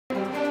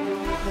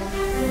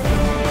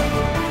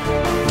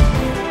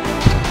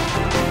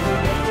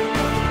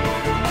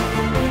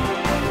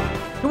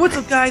what's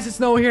up guys, it's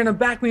Noah here and I'm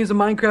back with a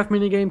Minecraft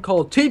minigame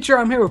called Teacher.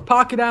 I'm here with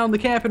Pocket Down,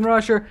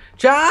 TheCampingRusher,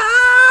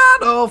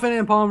 Dolphin,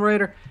 and Palm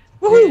Raider.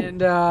 And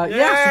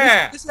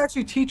yeah, so this is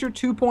actually Teacher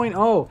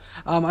 2.0.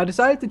 I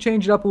decided to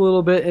change it up a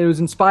little bit. It was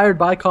inspired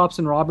by Cops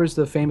and Robbers,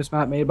 the famous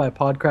map made by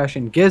Podcrash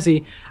and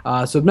Gizzy.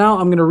 So now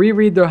I'm going to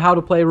reread the how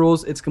to play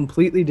rules. It's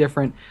completely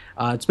different.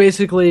 It's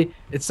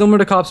similar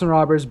to Cops and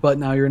Robbers, but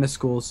now you're in a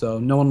school, so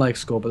no one likes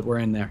school, but we're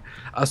in there.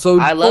 So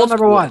rule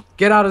number 1,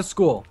 get out of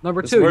school.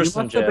 Number 2, you must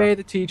obey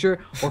the teacher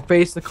or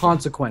face the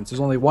consequence.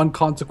 There's only one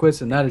consequence,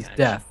 and that is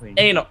death.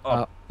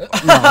 No.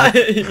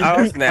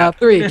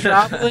 3,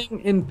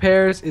 traveling in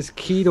pairs is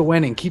key to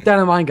winning. Keep that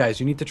in mind, guys.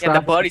 You need to travel. Yeah,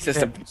 the buddy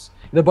system.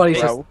 The buddy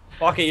system.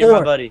 Pocket, you're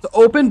my buddy. To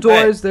open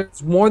doors,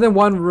 there's more than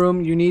one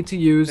room you need to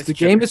use. The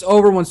game is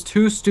over once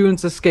 2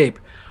 students escape.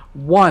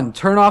 1,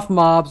 turn off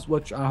mobs,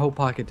 which I hope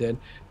Pocket did.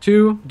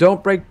 2,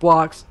 don't break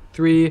blocks.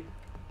 3,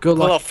 good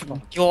luck.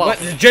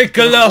 Jake,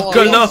 good luck. What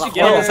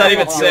does that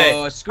even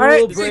say?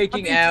 School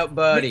breaking out,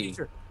 buddy.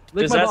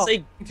 Does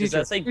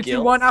that say Gil?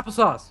 Gil? 1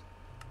 applesauce.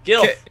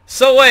 Gil. Okay,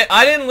 so wait,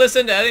 I didn't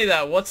listen to any of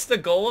that. What's the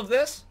goal of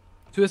this?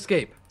 To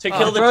escape. To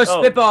kill the throw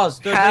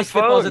spitballs. Throw as many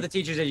spitballs fun. at the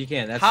teachers as you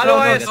can. That's How do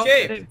I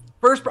escape?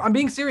 I'm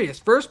being serious.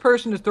 First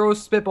person to throw a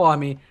spitball at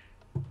me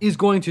is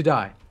going to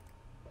die.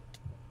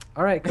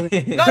 All right. Come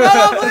here. No,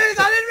 please,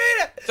 I didn't mean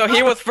it. So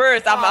he was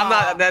first. I'm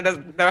not.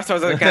 The rest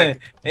of us are kind.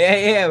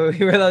 Yeah, we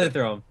were allowed to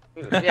throw him.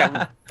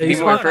 Yeah. You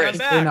spawn spawn right in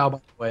back. here now, by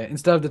the way.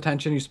 Instead of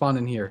detention, you spawn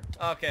in here.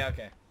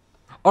 Okay.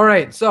 All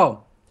right.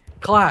 So,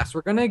 class,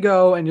 we're gonna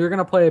go and you're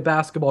gonna play a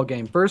basketball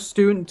game. First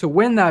student to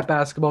win that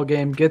basketball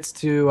game gets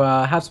to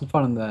have some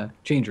fun in the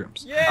change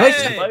rooms.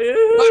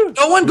 Yay!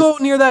 No one go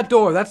near that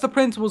door. That's the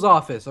principal's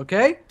office.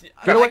 Okay?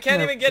 I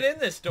can't even get in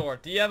this door.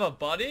 Do you have a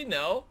buddy?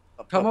 No.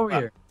 Come over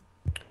here.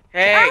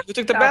 Hey, who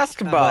took the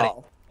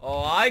basketball? Oh,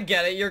 I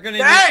get it. You're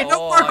gonna. Hey,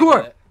 no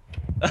parkour!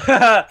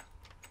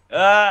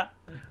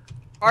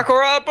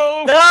 Parkour up,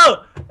 boom!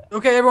 No!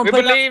 Okay, everyone, We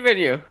believe in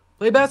you.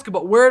 play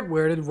basketball. Where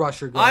did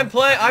Rusher go? I'm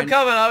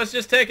coming. I was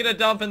just taking a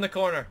dump in the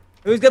corner.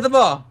 Who's got the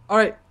ball? All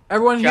right,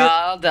 everyone here.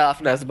 Child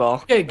Dolphin has the ball.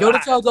 Okay, go to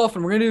Child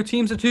Dolphin. We're gonna do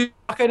teams of 2.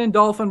 Pocket and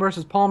Dolphin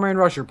versus Palmer and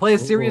Rusher. Play a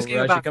serious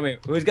game. Rusher, come here.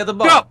 Who's got the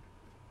ball? Go!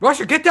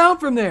 Rusher, get down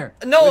from there.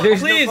 No,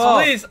 There's no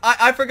please. ball.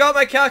 I forgot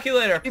my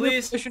calculator. Give me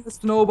Please. permission to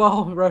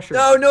snowball Rusher.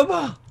 No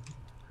ball.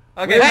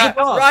 Okay, Where's the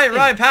ball?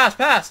 Ryan,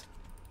 pass.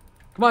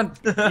 Come on.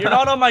 You're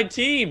not on my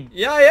team.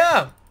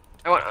 Yeah.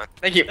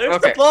 Thank you. There's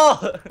Okay. the ball.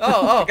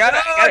 Oh. Got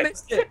it. I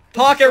missed it.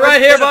 Pocket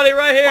right here, buddy,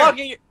 right here.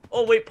 Pocket.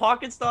 Oh wait,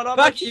 Pocket's not on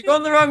my Pocket, team. you're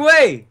going the wrong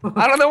way.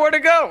 I don't know where to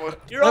go.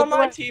 You're on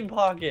my team,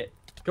 Pocket.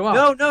 Come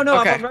on.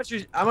 No. Okay.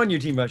 I'm on your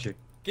team, Rusher.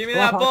 Give me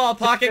Come on, that ball,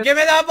 Pocket. Pocket. Give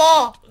me that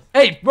ball.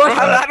 Hey, Rusher.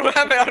 I don't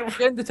have it.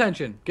 Get in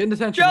detention. Get in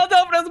detention. Child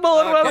Dolphin has the ball.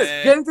 I don't have it.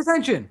 Okay. Get in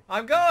detention.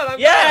 I'm going.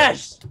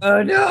 Yes.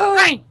 Oh no.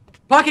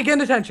 Pocket, get in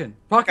detention.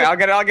 Pocket. Okay, I'll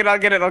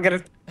get it.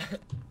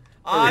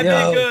 I'm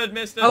No. good,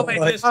 Mr. Oh,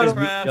 Mr.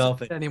 Krabs.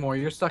 Dolphin. Anymore.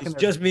 You're stuck in It's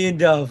there. just me and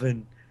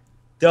Dolphin.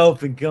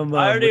 Dolphin, come on.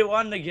 I already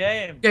won the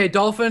game. Okay,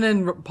 Dolphin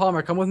and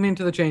Palmer, come with me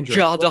into the change room.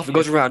 Child Dolphin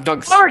goes around,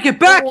 dunks. Palmer, get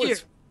back here.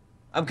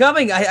 I'm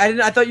coming.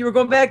 I thought you were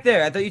going back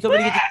there. I thought you told me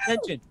to get the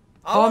attention.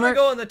 I want Palmer. to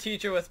go in the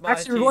teacher with my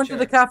Actually, we're going to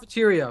the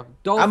cafeteria.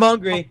 Dolphin, I'm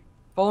hungry.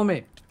 follow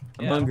me.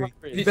 I'm hungry.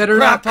 You better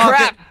not.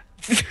 Pocket.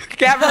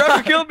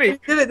 Crap, killed me.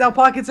 Did it. Now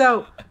Pocket's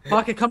out.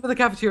 Pocket, come to the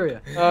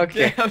cafeteria.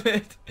 Okay. Damn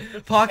it.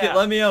 Pocket,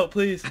 let me out,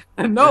 please.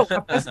 No,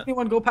 if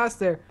anyone go past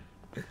there.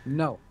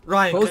 No.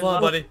 Ryan, Close come on,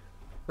 the- buddy.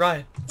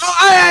 Ryan. Oh,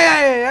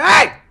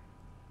 hey!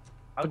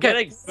 I'm Okay,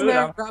 getting sit food.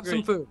 there, I'm grab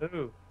some hungry.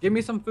 food. Give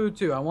me some food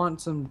too. I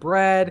want some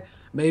bread,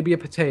 maybe a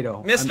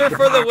potato. Mr.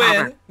 for the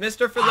win.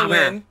 Mr. for the Palmer.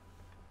 win.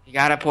 You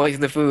gotta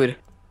poison the food.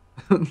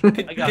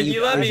 Can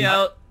you let me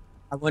out?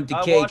 I want the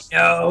I cake. watched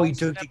No, he the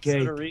took the episode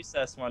cake. of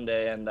Recess one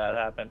day, and that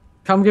happened.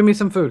 Come give me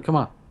some food. Come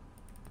on.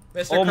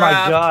 Mr. Oh my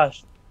Krabs.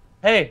 gosh.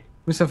 Hey,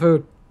 Give me some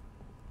food.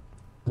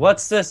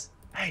 what's this?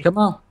 Hey, Come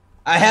on.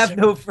 I have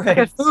no Get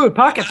friends. food.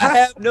 Pocket. I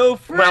have no I'm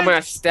friends.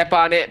 gonna step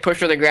on it,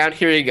 push on the ground.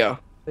 Here you go.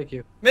 Thank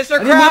you. Mr. I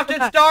didn't want Kraft, it's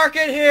that. dark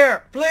in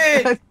here.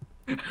 Please.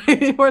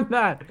 More than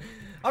that.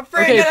 I'm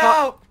freaking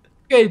out.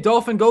 Okay,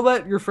 Dolphin, go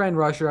let your friend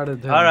Rusher out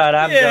of the all right,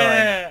 I'm going.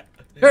 Yeah.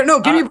 Here,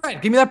 no, give me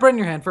bread. Give me that bread in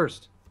your hand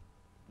first.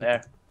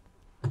 There.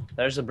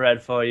 There's the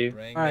bread for you.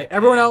 Bring All right, the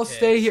everyone else pancakes.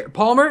 stay here.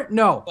 Palmer,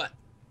 no. What?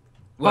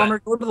 Palmer,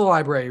 go to the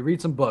library. Read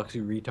some books,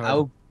 you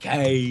retard.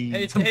 Okay.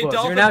 Hey, Some hey, books.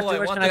 Dolphin You're not boy, too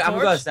much. want I'm the gonna go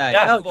torch? outside.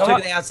 Yeah, No, come go on.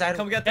 to the outside.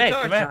 Come get the Hey,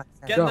 torch. come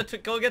here.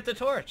 Go get the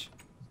torch.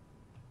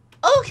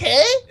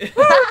 Okay.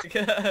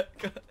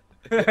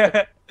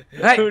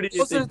 Hey, Who do you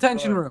go to the think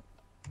detention you are? room.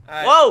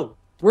 Alright. Whoa!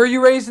 Were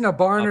you raised in a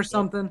barn or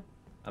something?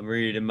 I'm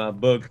reading my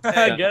book.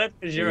 Get it?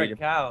 Because you're a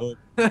cow.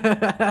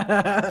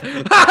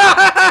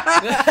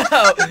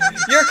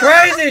 You're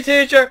crazy,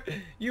 teacher.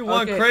 You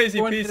one Okay, crazy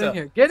everyone piece get in of.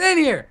 here. Get in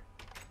here.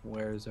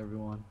 Where is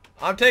everyone?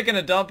 I'm taking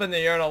a dump in the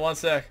urinal. 1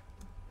 sec.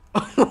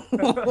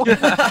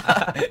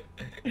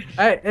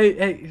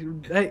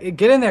 Hey,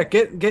 get in there.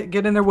 Get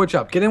in there,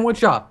 woodshop. Get in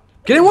woodshop.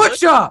 Get in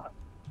woodshop.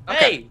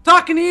 Hey!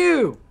 Talking to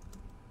you.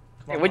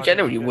 Hey, what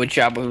gender are you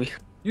woodshop movie?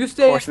 You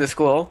stay. Course in the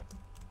school.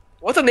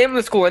 What's the name of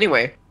the school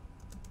anyway?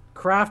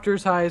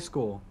 Crafters High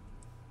School,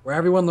 where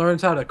everyone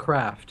learns how to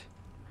craft.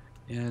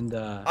 And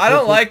I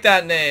don't like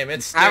that name.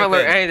 It's I haven't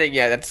learned stupid. anything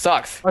yet. That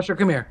sucks. Usher,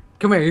 come here.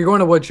 Come here. You're going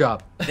to wood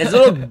shop. It's a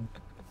little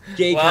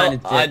gay Well, kind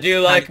of I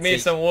do like me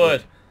some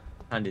wood.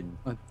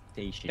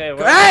 Connotation.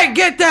 Okay, Hey,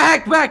 get the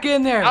heck back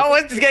in there! Oh,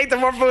 let's just get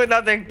some more food.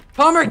 Nothing.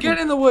 Palmer, get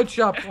in the wood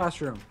shop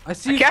classroom. I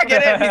see I you. can't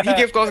get in. He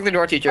keeps closing the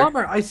door, teacher.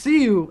 Palmer, I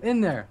see you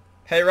in there.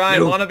 Hey Ryan,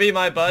 No. wanna be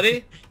my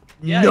buddy?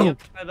 Yeah, No. you're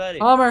my buddy.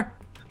 Palmer.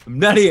 I'm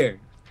not here.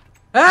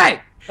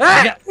 Hey!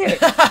 Hey! Not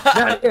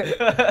here.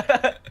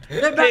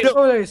 Get back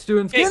over there,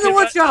 students. Get in the Hey,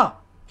 wood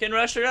shop. Can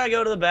Rusher and I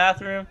go to the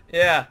bathroom?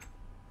 Yeah.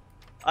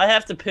 I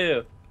have to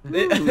poo.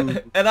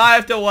 And I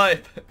have to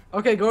wipe.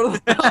 Okay, go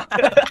to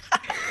the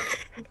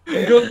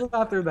go to the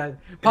bathroom then.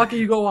 Pocky,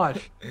 you go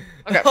wash.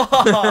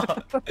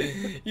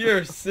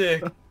 You're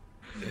sick.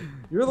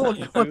 You're the one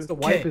who wants to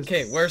wipe his.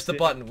 Okay, where's the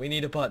button? We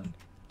need a button.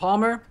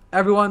 Palmer,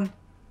 everyone,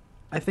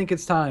 I think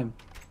it's time.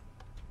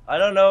 I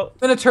don't know. I'm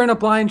gonna turn a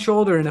blind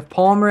shoulder, and if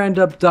Palmer ends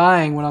up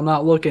dying when I'm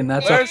not looking,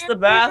 that's Where's the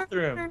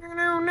bathroom? I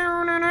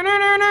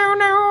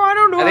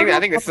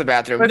think this is the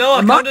bathroom. Noah,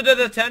 I'm come not- to the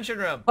detention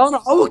room. Palmer,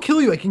 I will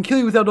kill you. I can kill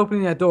you without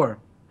opening that door.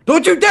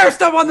 Don't you dare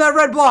step on that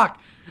red block.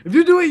 If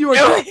you do it, you are.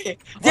 Do it! Do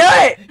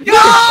it! Go,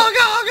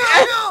 go,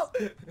 go,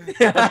 go!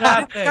 He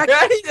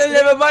doesn't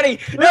have a buddy.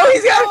 No,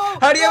 he's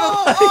got. How do you have a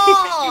buddy?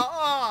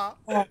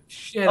 Oh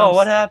shit! Oh, I'm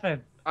what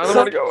happened? I don't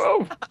want to go.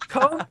 Oh,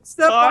 Come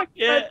step on Fuck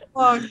that red it.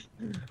 block,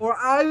 or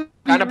I.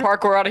 kind of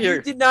parkour out of You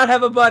here. did not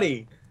have a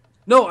buddy.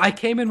 No, I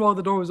came in while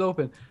the door was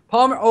open.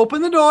 Palmer,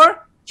 open the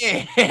door.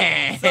 Okay, We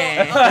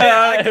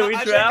I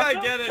think trapped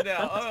I get it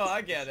now. Oh,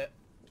 I get it.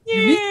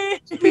 You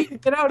need to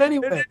get out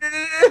anyway.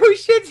 Oh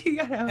shit! You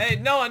got out. Hey,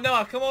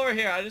 Noah, come over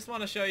here. I just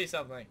want to show you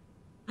something.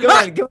 Go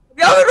on, go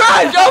on,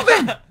 run,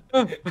 Dolphin!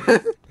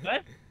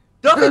 What?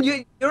 Dolphin,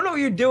 you don't know what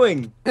you're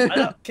doing. I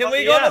don't- Can oh,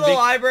 we go yeah, to the be-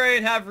 library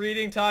and have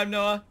reading time,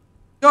 Noah?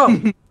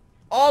 Go.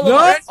 All of No!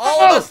 us,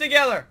 all of us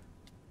together.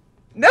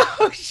 No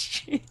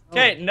shit.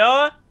 Okay,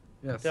 Noah,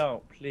 Yes.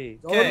 don't please.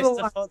 Go to Okay. the,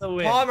 Just for the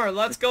win. Palmer,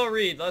 let's go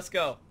read. Let's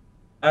go.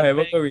 All right,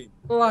 we'll go read.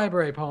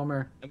 library,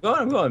 Palmer. I'm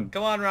going.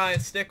 Come on, Ryan,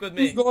 stick with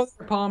You me. go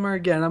there, Palmer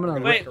again. I'm gonna.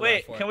 Wait, around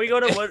wait. for it. Can we go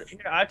to wood? Here,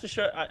 I have to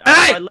show.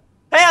 Hey! Hey,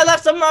 I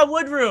left some of my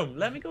wood room.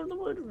 Let me go to the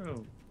wood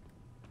room.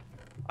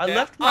 I Yeah,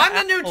 left my. I'm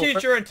the new apple.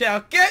 teacher in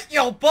town. Get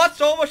your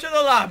butts over to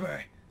the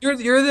library. You're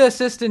the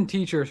assistant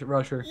teacher,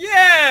 Rusher.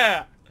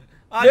 Yeah.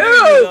 I knew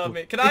No! you love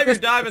me. Can I have your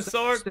diamond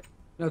sword?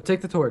 No,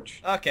 take the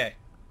torch. Okay.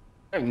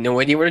 I have no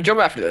idea where to jump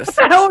after this. What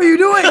the hell are you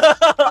doing?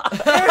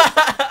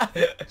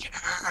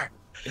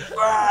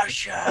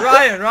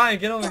 Ryan,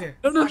 get over here.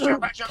 No. Palmer,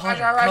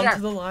 come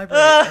to the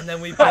library and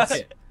then we book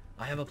it.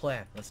 I have a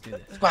plan. Let's do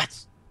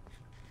this.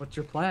 What's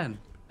your plan?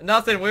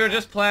 Nothing. We were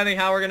just planning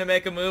how we're gonna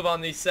make a move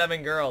on these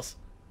 7 girls.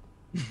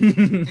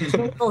 It's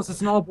so close.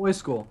 It's an all-boys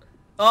school.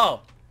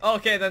 Oh.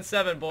 Okay, then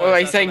 7 boys. Oh, are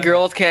you That's saying what I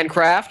girls can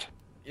craft?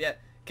 meant. Yeah.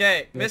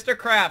 Okay, Mr.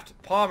 Kraft,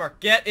 Palmer,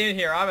 get in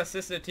here. I'm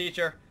assistant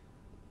teacher.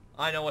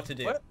 I know what to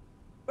do. What?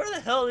 Where the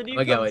hell did you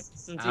I'm go? going.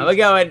 assistant I'm teacher?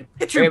 going.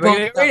 Get your We're gonna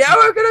bum read. down.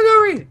 Oh, we're gonna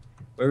go read.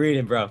 We're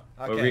reading, bro.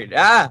 We're Okay. reading.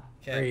 Ah.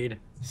 Okay. Read.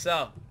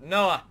 So,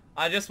 Noah,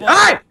 I just want.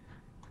 Hey!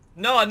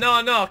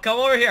 Noah, come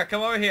over here.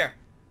 Come over here.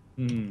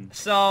 Hmm.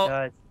 So,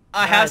 Guys,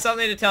 I have guys.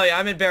 something to tell you.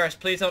 I'm embarrassed.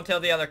 Please don't tell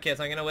the other kids.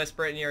 I'm gonna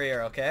whisper it in your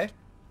ear, okay?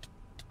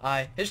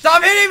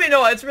 Stop hitting me,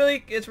 Noah. It's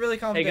really Hey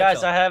confidential.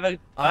 guys, I have a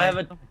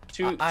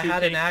two. I two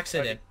had an cake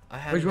accident. I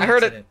had Which an one? I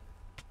heard it. accident.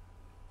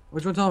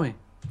 Which one? Tell me.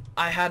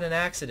 I had an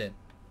accident.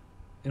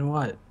 In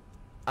what?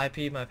 I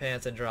peed my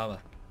pants in drama.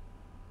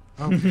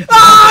 Oh.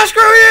 Ah,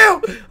 screw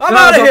you! I'm No,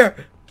 out of no. here.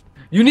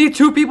 You need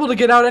 2 people to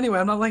get out anyway.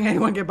 I'm not letting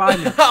anyone get by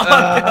me. It's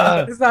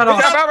not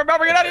all.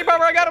 Bumper, get out of here,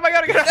 Bumper. I got him,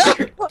 get out of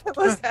here. What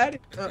was that?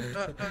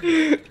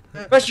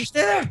 Buster,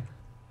 stay there.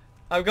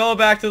 I'm going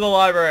back to the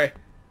library.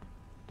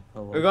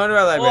 We're going to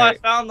our Oh, I library.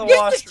 found the Yes,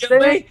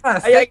 washroom. Stay in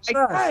class. I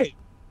Stay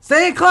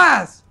Stay in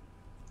class.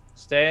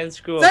 Stay in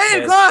school. Stay in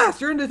kids.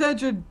 class. You're in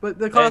detention, but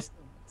the class.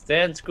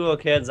 Stay in school,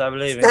 kids. I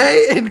believe in.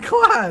 Stay in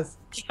class.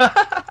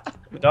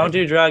 Don't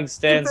do drugs.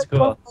 Stay in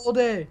school. all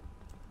day.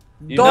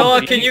 You Don't-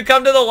 Noah, know- can you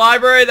come to the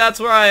library? That's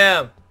where I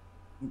am.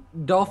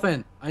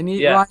 Dolphin, I need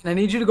Yeah. Ryan. I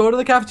need you to go to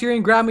the cafeteria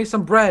and grab me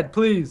some bread,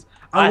 please.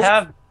 I will-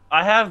 have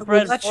I will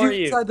bread let for you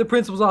you. inside the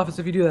principal's office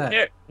if you do that.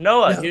 Here,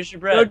 Noah. No. Here's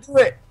your Don't bread. do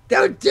it.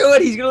 Don't do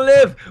it. He's gonna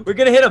live. We're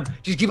gonna hit him.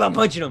 Just keep on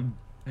punching him.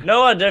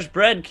 Noah, there's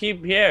bread.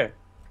 Keep here.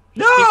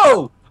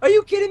 No! Are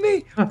you kidding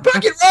me?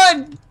 Fucking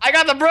run! I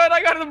got the bread.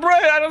 I don't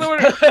know where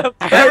to...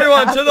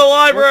 Everyone to the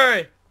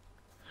library.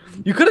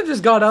 You could have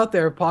just got out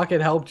there.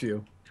 Pocket helped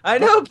you. I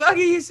know,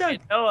 Buggy. You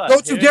said. Noah.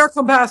 Don't you here's- dare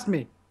come past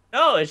me.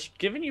 No, it's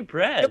giving you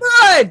bread. Come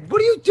on!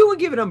 What are you doing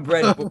giving him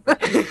bread for?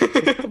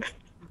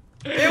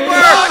 It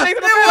worked. It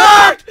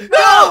worked.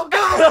 Go,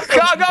 go,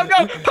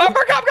 Go.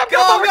 Bumper, come, go, Bumper,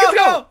 go, let's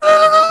go.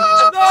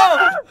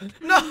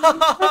 No.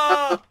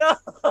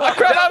 Oh,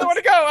 crap, I don't want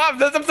to go.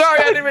 I'm sorry,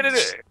 I didn't mean to do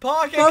it.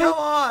 Pocket, come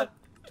on.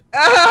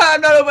 Ah,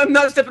 I'm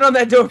not stepping on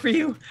that door for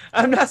you.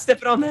 I'm not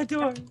stepping on that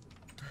door.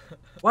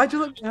 Why'd you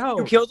let me You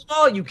out? killed them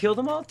all. You killed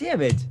them all.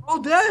 Damn it. All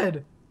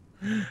dead.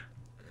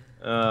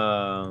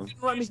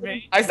 Let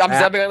me I'm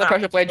stepping on the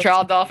pressure plate.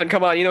 Child dolphin,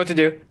 come on, you know what to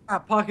do.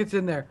 Pockets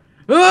in there.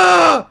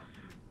 Ah!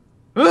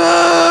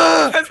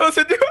 Ah! I'm supposed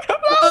to do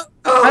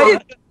Oh!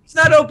 It's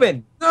not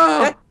open.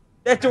 No!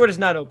 That door does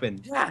not open.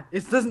 Yeah,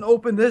 it doesn't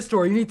open this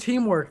door. You need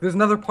teamwork. There's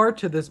another part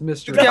to this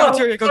mystery.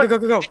 Cafeteria, go.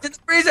 It's in the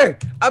freezer.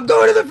 I'm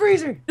going to the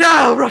freezer.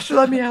 No, Rusher,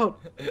 let me out.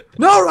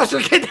 No, Rusher,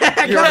 get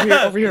that.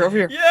 Over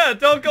here. Yeah,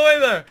 don't go in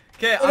there.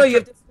 Okay. Oh, no, you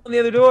have to on the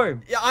other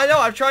door. Yeah, I know.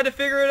 I'm trying to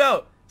figure it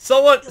out.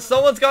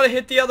 Someone's got to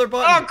hit the other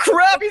button. Oh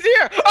crap, he's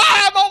here!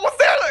 Ah, I'm almost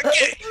there!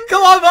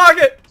 Come on,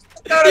 Market!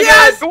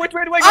 Yes! Go which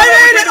way do I go?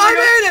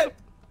 I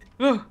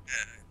made it!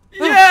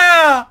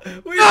 Yeah! We did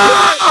it!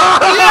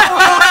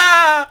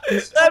 Yeah!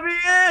 Let me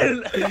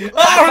in!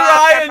 Oh,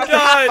 Ryan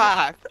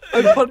died! I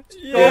punished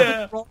you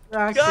Yeah. for all your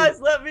actions.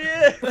 Guys, let me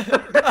in.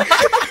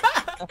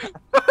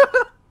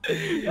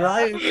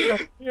 Ryan,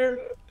 come here.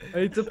 I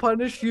need to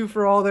punish you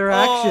for all their Oh,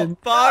 actions.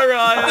 bye,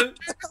 Ryan.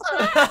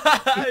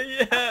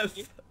 Yes.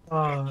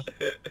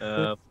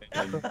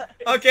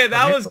 Okay,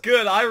 that was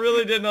good. I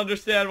really didn't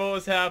understand what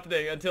was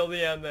happening until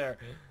the end there.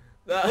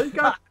 Well, you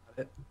got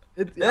it.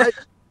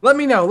 Let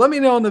me know. Let me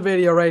know in the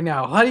video right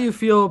now. How do you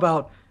feel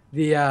about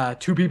the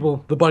two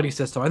people, the buddy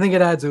system? I think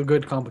it adds a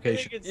good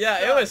complication.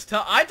 Yeah, it was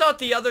tough. I thought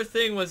the other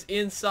thing was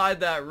inside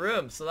that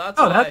room, so that's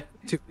Oh, why.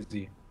 that's too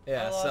easy.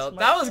 Yeah, I lost so my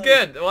that was phone.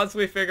 good. Once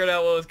we figured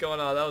out what was going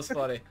on, that was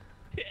funny.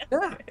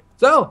 Yeah.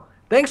 So,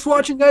 thanks for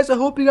watching, guys. I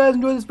hope you guys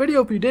enjoyed this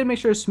video. If you did, make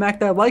sure to smack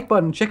that like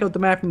button. Check out the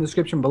map in the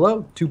description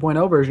below,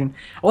 2.0 version.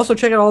 Also,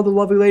 check out all the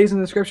lovely ladies in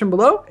the description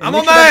below. I'm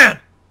a man!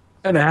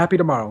 And a happy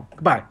tomorrow.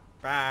 Goodbye.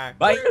 Bye.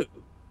 Bye.